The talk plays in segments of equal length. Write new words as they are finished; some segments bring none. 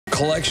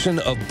collection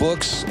of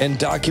books and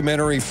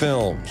documentary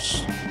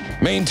films.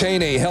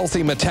 Maintain a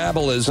healthy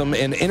metabolism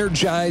and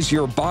energize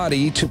your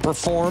body to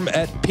perform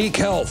at peak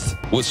health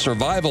with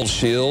Survival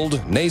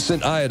Shield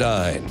Nascent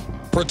Iodine.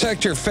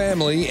 Protect your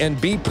family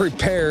and be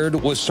prepared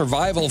with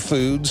survival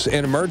foods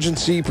and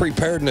emergency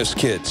preparedness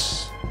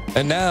kits.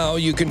 And now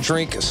you can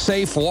drink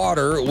safe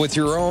water with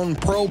your own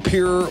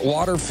ProPure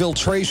water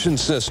filtration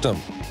system,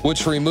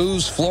 which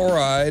removes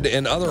fluoride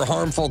and other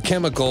harmful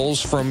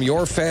chemicals from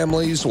your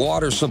family's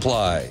water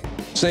supply.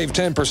 Save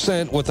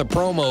 10% with the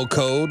promo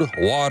code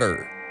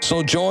WATER.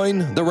 So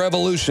join the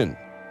revolution.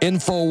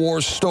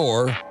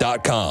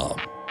 Infowarsstore.com.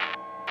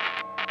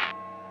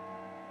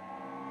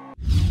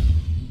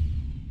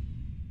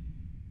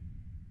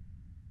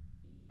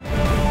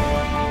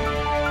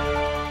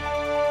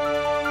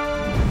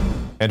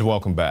 And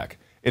welcome back.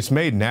 It's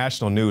made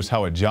national news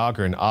how a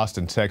jogger in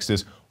Austin,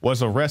 Texas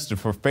was arrested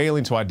for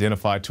failing to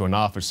identify to an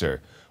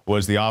officer.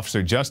 Was the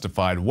officer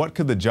justified? What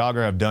could the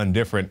jogger have done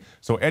different?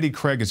 So Eddie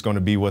Craig is going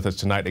to be with us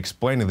tonight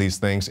explaining these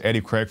things.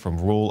 Eddie Craig from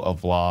Rule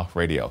of Law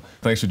Radio.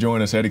 Thanks for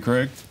joining us, Eddie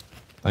Craig.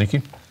 Thank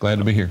you. Glad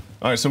to be here.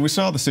 All right, so we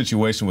saw the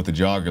situation with the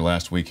jogger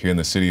last week here in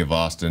the city of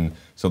Austin.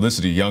 So this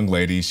is a young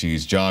lady.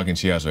 She's jogging.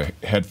 She has her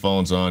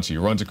headphones on. She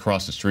runs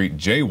across the street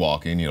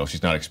jaywalking. You know,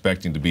 she's not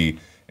expecting to be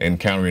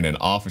encountering an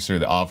officer.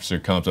 The officer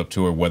comes up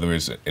to her, whether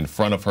it's in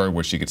front of her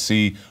where she could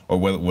see or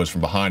whether it was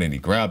from behind and he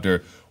grabbed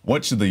her.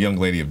 What should the young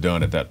lady have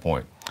done at that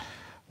point?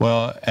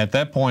 Well, at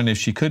that point, if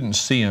she couldn't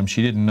see him,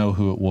 she didn't know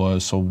who it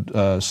was.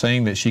 So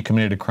saying that she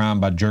committed a crime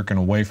by jerking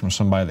away from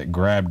somebody that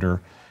grabbed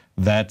her,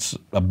 that's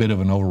a bit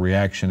of an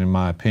overreaction in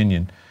my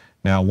opinion.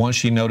 Now, once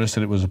she noticed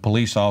that it was a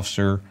police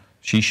officer,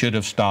 she should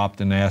have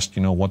stopped and asked,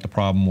 you know, what the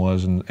problem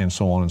was and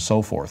so on and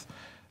so forth.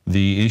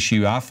 The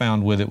issue I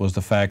found with it was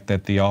the fact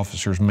that the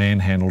officers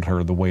manhandled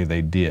her the way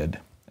they did.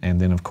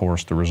 And then, of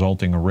course, the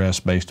resulting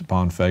arrest based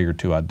upon failure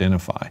to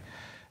identify.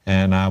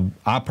 And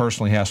I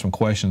personally have some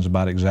questions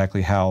about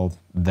exactly how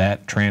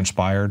that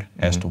transpired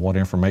as to what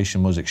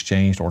information was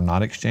exchanged or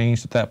not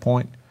exchanged at that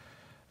point,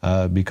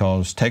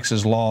 because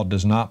Texas law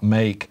does not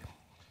make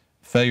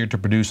failure to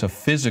produce a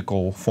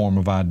physical form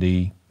of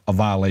ID a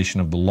violation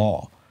of the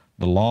law.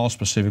 The law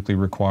specifically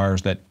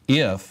requires that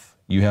if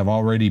you have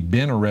already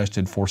been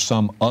arrested for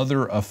some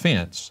other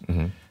offense,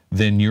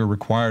 then you're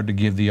required to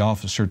give the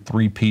officer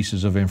 3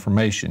 pieces of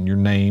information: your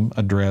name,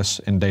 address,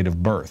 and date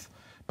of birth.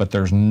 But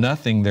there's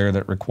nothing there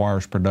that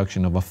requires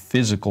production of a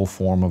physical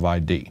form of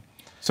ID.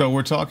 So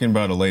we're talking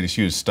about a lady.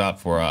 She was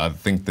stopped for, I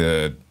think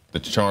the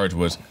charge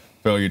was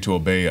failure to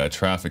obey a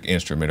traffic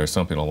instrument or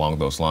something along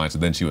those lines,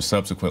 and then she was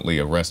subsequently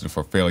arrested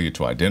for failure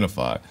to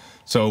identify.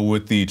 So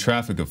with the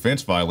traffic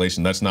offense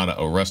violation, that's not an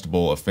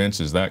arrestable offense,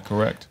 is that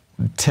correct?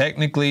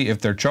 Technically, if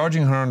they're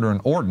charging her under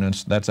an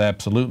ordinance, that's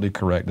absolutely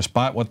correct.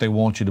 Despite what they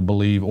want you to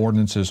believe,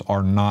 ordinances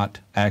are not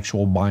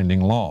actual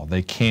binding law.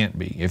 They can't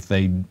be. If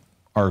they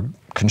are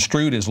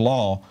construed as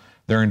law,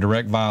 they're in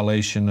direct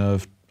violation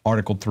of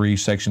Article 3,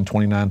 Section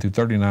 29 through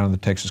 39 of the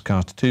Texas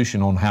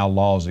Constitution on how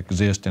laws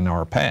exist and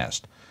are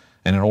passed.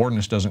 And an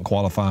ordinance doesn't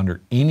qualify under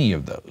any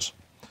of those.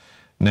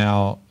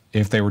 Now,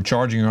 if they were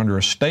charging her under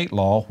a state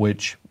law,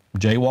 which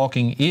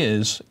jaywalking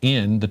is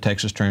in the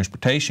Texas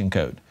Transportation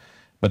Code,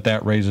 but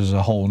that raises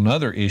a whole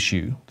nother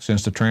issue,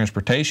 since the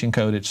Transportation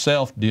Code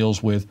itself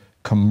deals with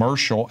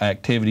commercial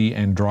activity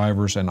and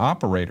drivers and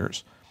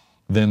operators,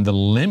 then the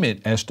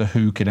limit as to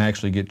who can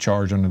actually get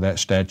charged under that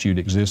statute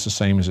exists the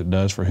same as it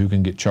does for who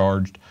can get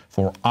charged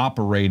for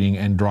operating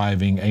and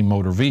driving a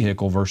motor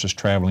vehicle versus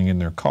traveling in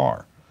their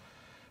car.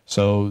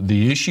 So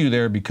the issue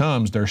there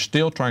becomes they're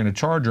still trying to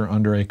charge her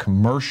under a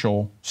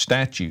commercial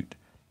statute,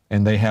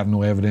 and they have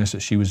no evidence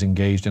that she was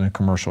engaged in a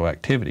commercial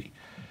activity.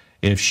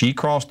 If she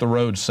crossed the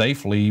road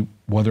safely,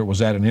 whether it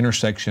was at an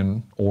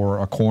intersection or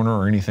a corner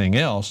or anything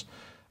else,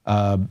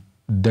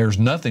 there's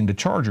nothing to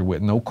charge her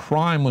with. No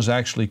crime was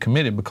actually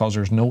committed because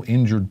there's no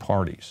injured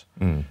parties.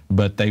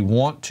 But they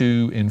want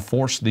to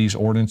enforce these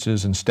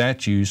ordinances and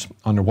statutes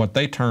under what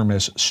they term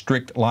as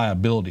strict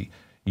liability.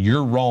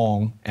 You're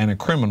wrong and a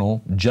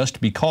criminal just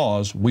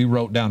because we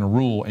wrote down a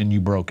rule and you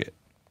broke it.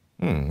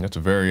 That's a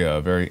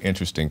very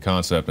interesting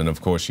concept. And of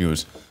course, she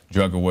was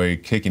dragged away,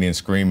 kicking and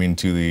screaming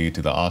to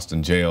the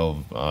Austin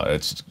jail.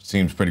 It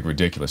seems pretty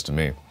ridiculous to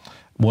me.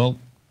 Well,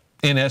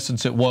 in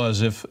essence, it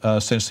was.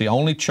 Since the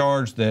only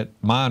charge that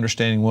my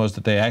understanding was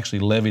that they actually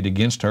levied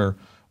against her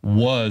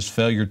was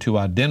failure to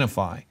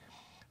identify,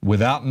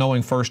 without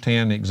knowing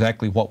firsthand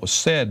exactly what was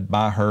said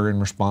by her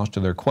in response to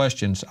their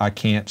questions, I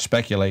can't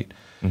speculate.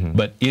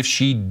 But if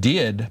she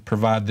did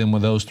provide them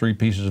with those 3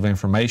 pieces of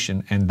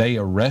information and they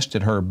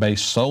arrested her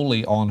based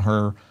solely on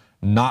her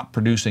not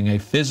producing a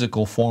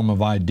physical form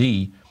of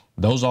ID,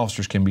 those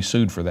officers can be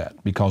sued for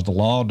that because the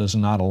law does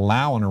not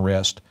allow an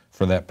arrest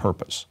for that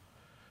purpose.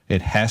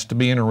 It has to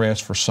be an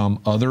arrest for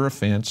some other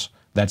offense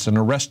that's an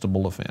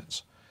arrestable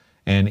offense.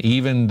 And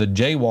even the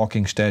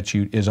jaywalking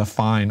statute is a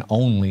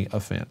fine-only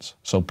offense.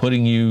 So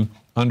putting you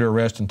under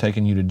arrest and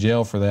taking you to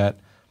jail for that,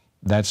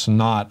 that's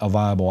not a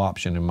viable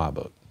option in my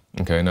book.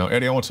 Okay, now,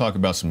 Eddie, I want to talk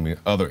about some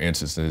other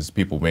instances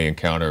people may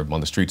encounter on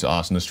the streets of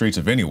Austin, the streets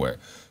of anywhere.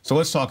 So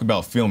let's talk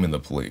about filming the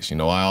police. You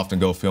know, I often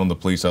go film the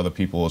police, other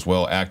people as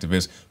well,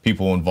 activists,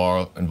 people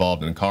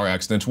involved in car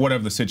accidents,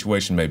 whatever the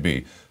situation may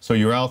be. So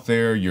you're out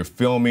there, you're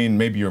filming,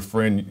 maybe you're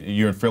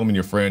filming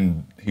your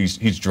friend,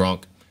 he's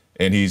drunk,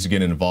 and he's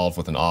getting involved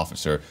with an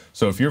officer.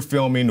 So if you're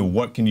filming,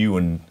 what can you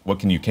and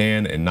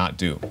not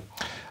do?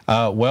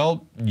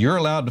 Well, you're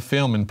allowed to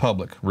film in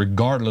public,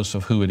 regardless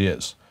of who it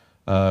is.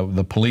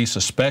 The police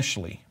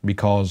especially,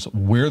 because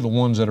we're the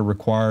ones that are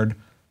required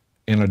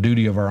in a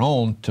duty of our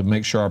own to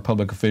make sure our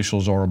public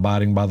officials are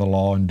abiding by the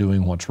law and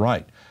doing what's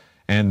right.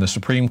 And the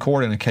Supreme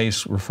Court, in a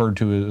case referred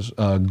to as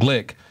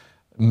Glick,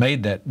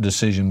 made that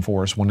decision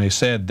for us when they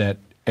said that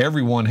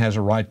everyone has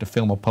a right to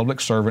film a public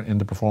servant in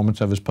the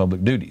performance of his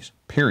public duties,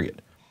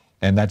 period.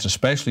 And that's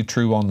especially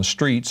true on the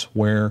streets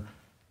where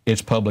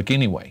it's public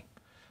anyway.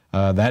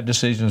 That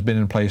decision has been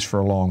in place for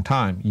a long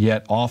time,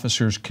 yet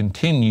officers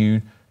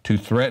continue to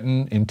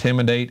threaten,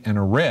 intimidate, and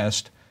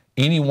arrest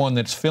anyone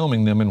that's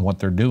filming them and what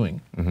they're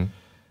doing. Mm-hmm.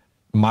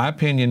 My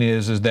opinion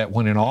is that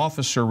when an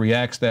officer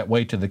reacts that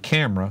way to the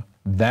camera,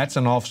 that's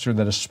an officer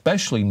that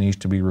especially needs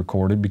to be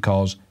recorded,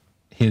 because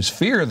his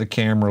fear of the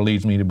camera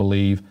leads me to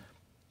believe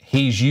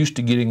he's used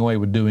to getting away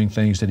with doing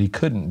things that he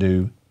couldn't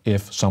do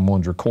if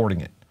someone's recording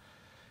it.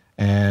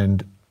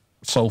 And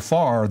so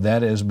far,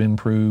 that has been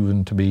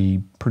proven to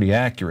be pretty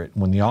accurate.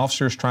 When the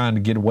officer is trying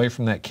to get away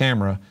from that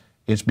camera,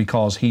 it's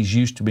because he's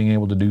used to being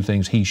able to do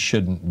things he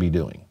shouldn't be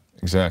doing.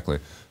 Exactly.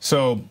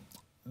 So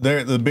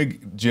the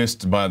big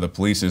gist by the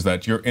police is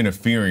that you're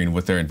interfering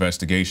with their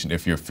investigation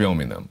if you're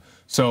filming them.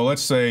 So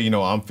let's say, you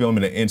know, I'm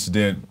filming an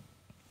incident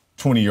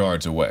 20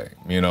 yards away.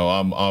 You know,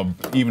 I'm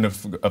even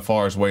as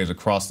far away as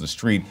across the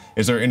street.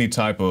 Is there any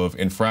type of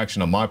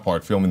infraction on my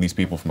part filming these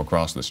people from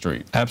across the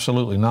street?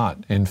 Absolutely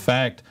not. In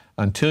fact,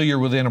 until you're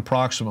within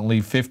approximately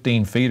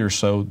 15 feet or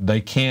so, they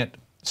can't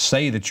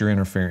say that you're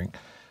interfering.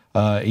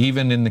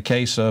 Even in the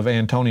case of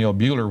Antonio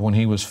Buehler, when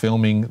he was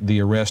filming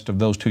the arrest of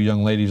those two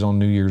young ladies on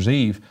New Year's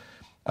Eve,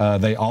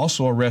 they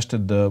also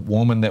arrested the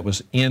woman that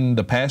was in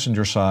the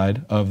passenger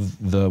side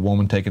of the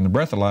woman taking the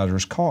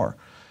breathalyzer's car.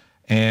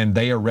 And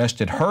they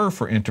arrested her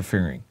for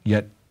interfering.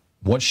 Yet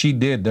what she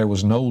did, there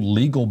was no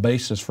legal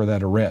basis for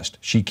that arrest.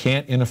 She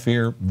can't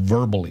interfere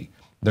verbally.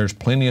 There's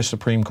plenty of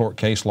Supreme Court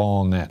case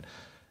law on that.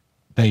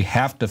 They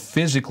have to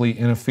physically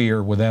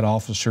interfere with that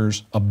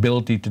officer's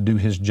ability to do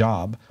his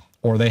job,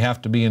 or they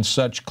have to be in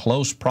such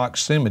close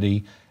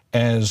proximity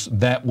as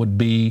that would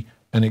be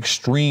an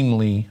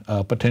extremely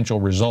potential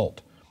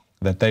result,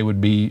 that they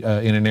would be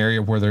in an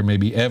area where there may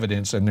be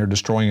evidence and they're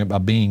destroying it by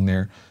being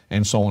there,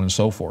 and so on and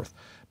so forth.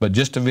 But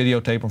just to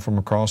videotape them from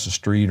across the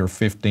street or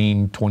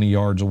 15, 20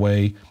 yards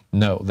away,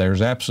 no,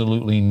 there's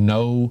absolutely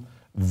no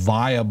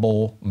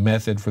viable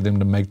method for them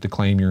to make the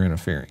claim you're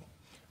interfering.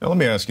 Now let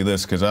me ask you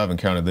this, because I've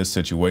encountered this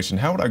situation.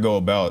 How would I go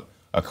about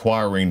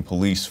acquiring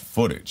police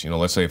footage? You know,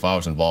 let's say if I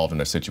was involved in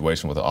a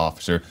situation with an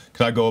officer,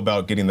 could I go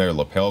about getting their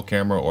lapel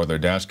camera or their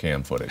dash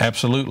cam footage?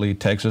 Absolutely.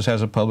 Texas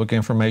has a public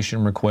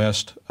information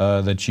request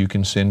that you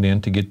can send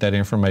in to get that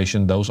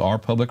information. Those are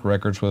public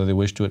records, whether they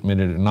wish to admit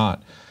it or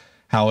not.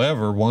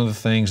 However, one of the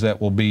things that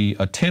will be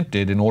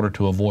attempted in order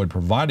to avoid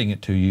providing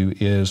it to you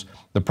is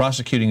the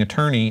prosecuting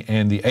attorney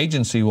and the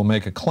agency will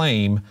make a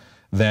claim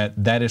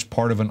that that is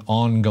part of an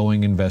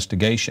ongoing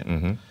investigation.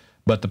 Mm-hmm.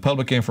 But the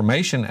Public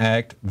Information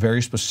Act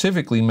very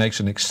specifically makes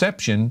an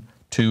exception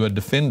to a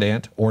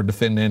defendant or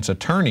defendant's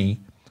attorney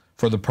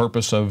for the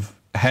purpose of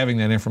having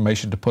that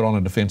information to put on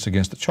a defense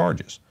against the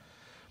charges.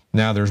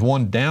 Now, there's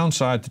one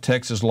downside to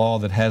Texas law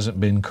that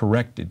hasn't been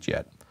corrected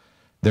yet.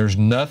 There's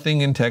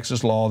nothing in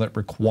Texas law that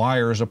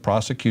requires a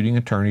prosecuting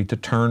attorney to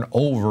turn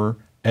over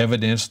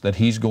evidence that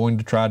he's going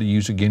to try to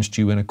use against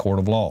you in a court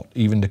of law,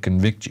 even to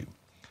convict you.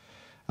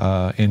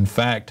 In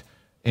fact,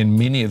 in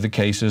many of the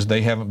cases,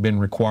 they haven't been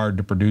required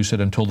to produce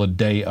it until the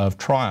day of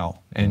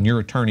trial, and your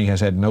attorney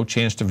has had no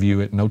chance to view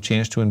it, no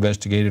chance to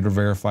investigate it or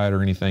verify it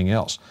or anything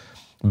else.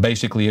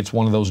 Basically, it's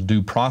one of those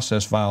due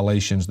process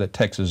violations that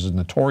Texas is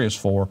notorious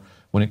for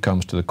when it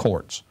comes to the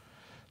courts.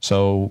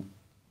 So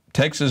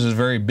Texas is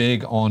very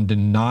big on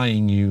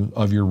denying you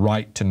of your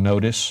right to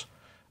notice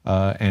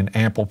and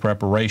ample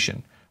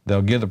preparation.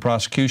 They'll give the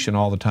prosecution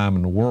all the time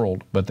in the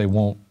world, but they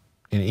won't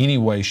in any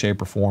way,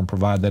 shape, or form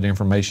provide that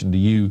information to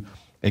you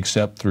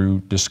except through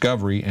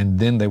discovery, and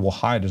then they will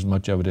hide as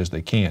much of it as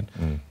they can.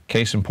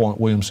 Case in point,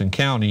 Williamson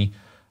County,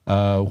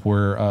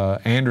 where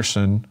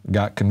Anderson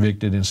got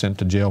convicted and sent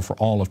to jail for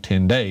all of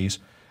 10 days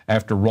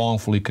after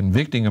wrongfully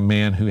convicting a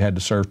man who had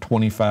to serve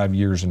 25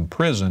 years in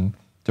prison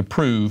to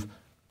prove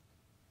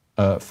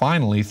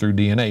finally through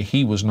DNA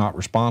he was not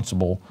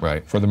responsible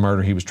for the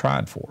murder he was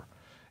tried for.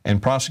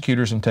 And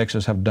prosecutors in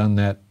Texas have done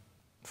that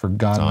for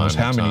God knows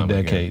how many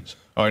decades.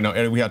 All right, now,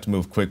 Eddie, we have to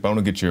move quick, but I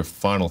want to get your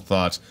final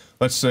thoughts.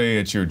 Let's say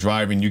that you're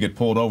driving, you get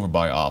pulled over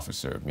by an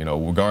officer. You know,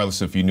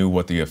 regardless if you knew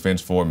what the offense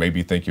for,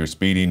 maybe you think you're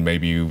speeding,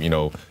 maybe you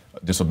know,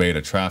 disobeyed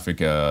a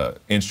traffic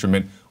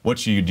instrument. What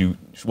should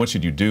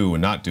you do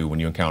and not do when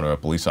you encounter a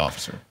police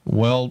officer?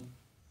 Well,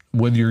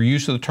 with your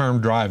use of the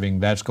term driving,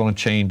 that's going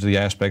to change the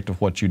aspect of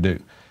what you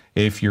do.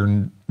 If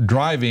you're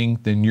driving,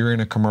 then you're in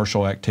a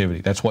commercial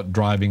activity. That's what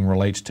driving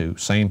relates to.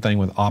 Same thing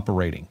with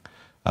operating.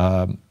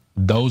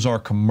 Those are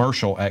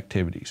commercial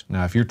activities.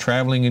 Now, if you're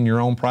traveling in your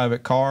own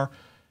private car,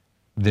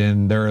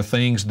 then there are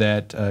things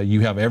that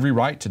you have every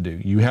right to do.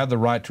 You have the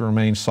right to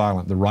remain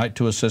silent, the right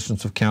to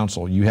assistance of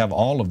counsel. You have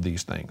all of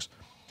these things.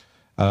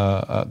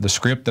 The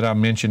script that I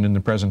mentioned in the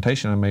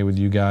presentation I made with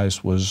you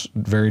guys was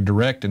very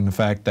direct in the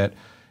fact that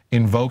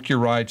invoke your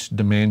rights,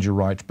 demand your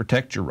rights,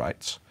 protect your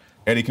rights.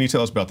 Eddie, can you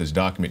tell us about this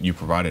document you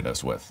provided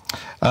us with?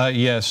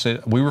 Yes,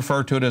 we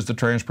refer to it as the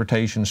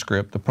transportation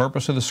script. The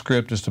purpose of the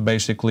script is to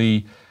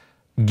basically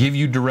give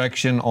you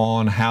direction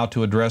on how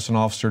to address an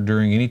officer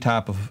during any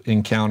type of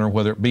encounter,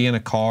 whether it be in a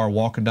car,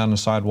 walking down the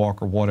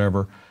sidewalk, or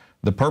whatever.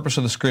 The purpose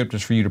of the script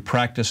is for you to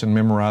practice and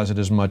memorize it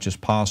as much as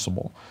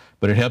possible.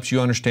 But it helps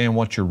you understand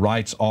what your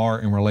rights are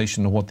in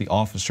relation to what the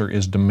officer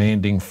is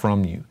demanding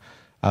from you.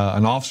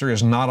 An officer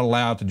is not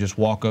allowed to just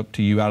walk up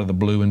to you out of the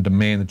blue and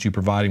demand that you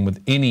provide him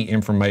with any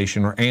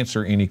information or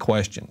answer any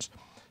questions.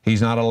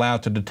 He's not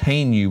allowed to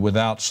detain you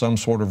without some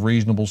sort of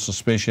reasonable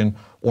suspicion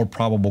or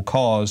probable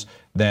cause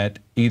that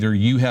either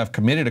you have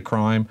committed a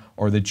crime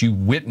or that you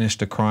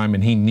witnessed a crime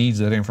and he needs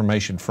that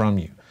information from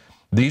you.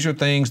 These are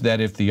things that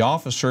if the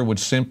officer would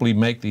simply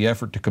make the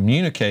effort to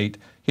communicate,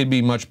 he'd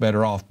be much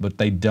better off, but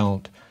they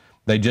don't.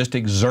 They just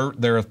exert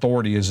their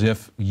authority as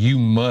if you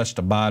must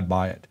abide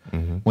by it,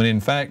 when in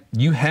fact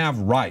you have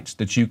rights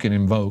that you can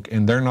invoke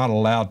and they're not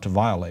allowed to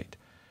violate.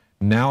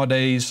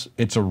 Nowadays,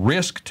 it's a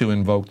risk to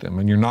invoke them,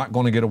 and you're not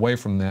going to get away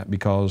from that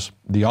because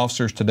the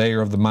officers today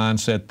are of the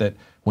mindset that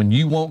when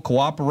you won't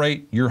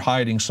cooperate, you're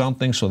hiding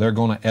something, so they're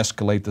going to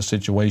escalate the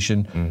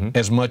situation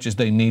as much as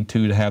they need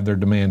to have their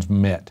demands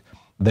met.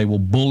 They will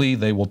bully,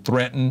 they will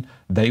threaten,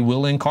 they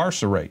will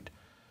incarcerate.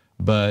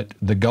 But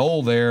the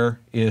goal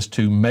there is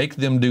to make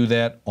them do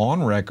that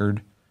on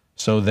record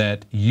so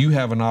that you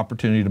have an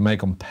opportunity to make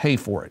them pay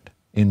for it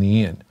in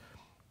the end.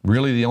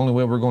 Really, the only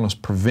way we're going to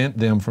prevent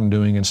them from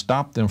doing and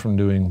stop them from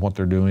doing what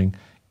they're doing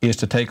is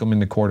to take them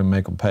into court and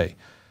make them pay.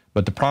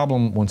 But the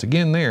problem, once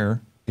again, there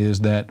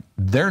is that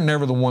they're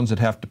never the ones that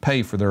have to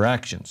pay for their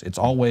actions. It's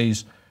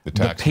always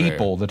the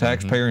people, the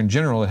taxpayer in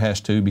general, that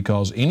has to,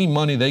 because any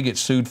money they get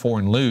sued for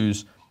and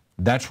lose,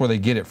 that's where they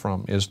get it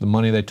from, is the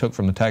money they took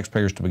from the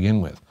taxpayers to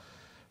begin with.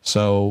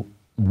 So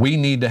we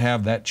need to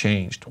have that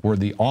changed, where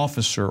the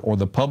officer or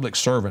the public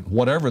servant,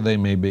 whatever they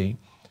may be,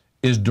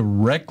 is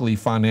directly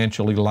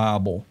financially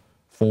liable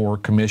for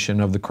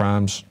commission of the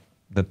crimes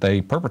that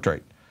they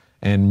perpetrate.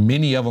 And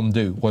many of them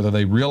do, whether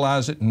they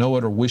realize it, know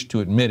it, or wish to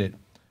admit it.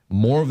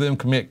 More of them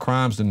commit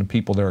crimes than the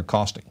people they're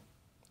accosting,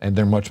 and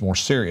they're much more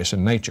serious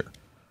in nature.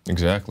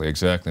 Exactly,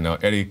 exactly. Now,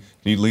 Eddie,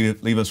 can you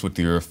leave us with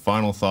your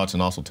final thoughts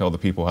and also tell the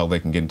people how they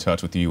can get in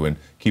touch with you and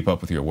keep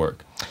up with your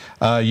work?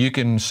 You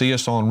can see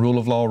us on Rule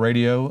of Law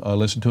Radio,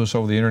 listen to us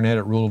over the internet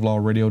at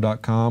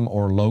ruleoflawradio.com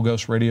or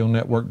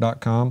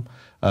logosradionetwork.com.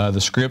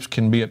 The scripts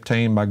can be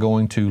obtained by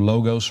going to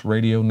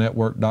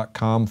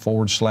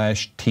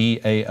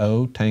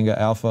logosradionetwork.com/TAO, Tango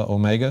Alpha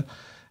Omega,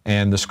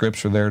 and the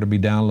scripts are there to be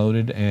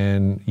downloaded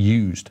and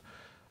used.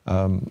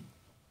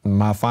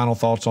 My final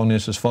thoughts on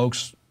this is,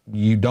 folks,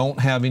 you don't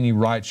have any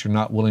rights you're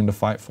not willing to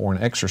fight for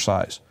and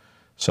exercise.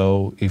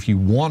 So if you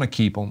want to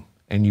keep them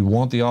and you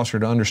want the officer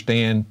to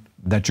understand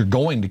that you're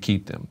going to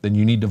keep them, then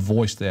you need to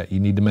voice that. You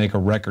need to make a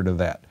record of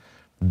that.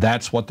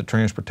 That's what the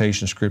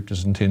transportation script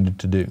is intended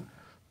to do.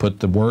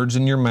 Put the words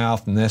in your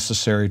mouth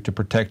necessary to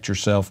protect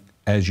yourself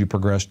as you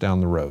progress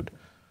down the road,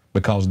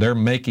 because they're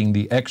making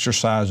the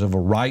exercise of a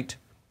right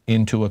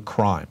into a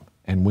crime,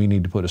 and we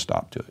need to put a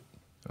stop to it.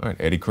 All right,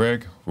 Eddie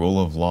Craig,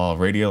 Rule of Law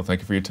Radio,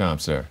 thank you for your time,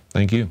 sir.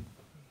 Thank you.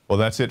 Well,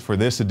 that's it for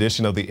this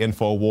edition of the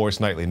Infowars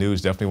Nightly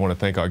News. Definitely want to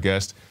thank our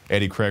guest,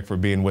 Eddie Craig, for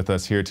being with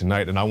us here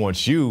tonight. And I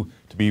want you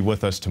to be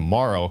with us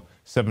tomorrow,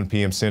 7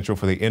 p.m. Central,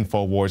 for the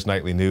Infowars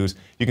Nightly News.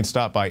 You can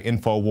stop by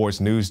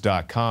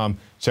InfoWarsNews.com,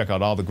 check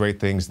out all the great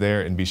things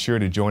there, and be sure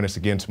to join us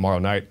again tomorrow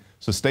night.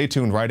 So stay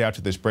tuned right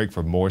after this break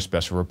for more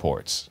special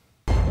reports.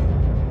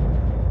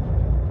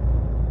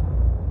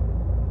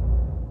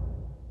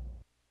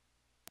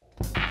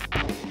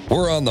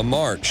 We're on the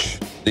march.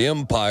 The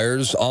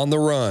empire's on the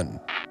run.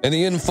 And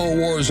the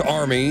Infowars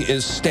Army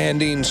is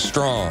standing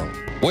strong.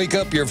 Wake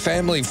up your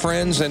family,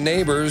 friends, and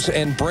neighbors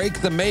and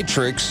break the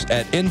matrix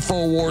at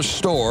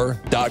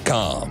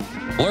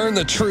InfoWarsStore.com. Learn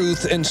the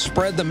truth and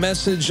spread the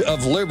message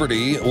of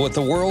liberty with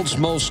the world's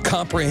most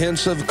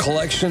comprehensive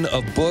collection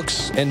of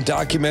books and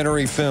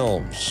documentary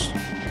films.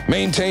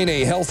 Maintain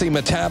a healthy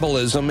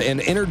metabolism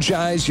and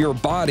energize your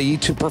body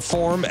to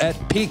perform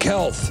at peak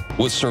health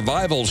with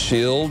Survival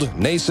Shield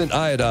Nascent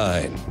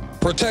Iodine.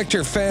 Protect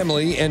your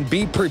family and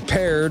be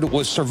prepared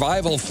with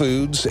survival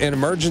foods and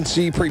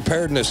emergency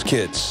preparedness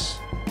kits.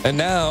 And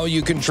now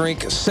you can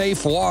drink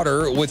safe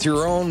water with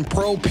your own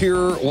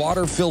ProPure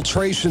water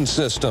filtration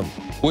system,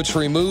 which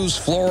removes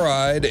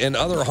fluoride and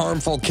other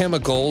harmful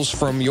chemicals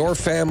from your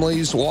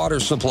family's water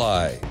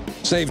supply.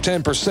 Save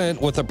 10%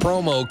 with the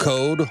promo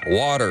code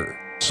WATER.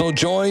 So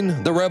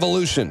join the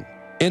revolution.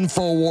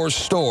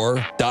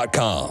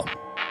 InfoWarsStore.com.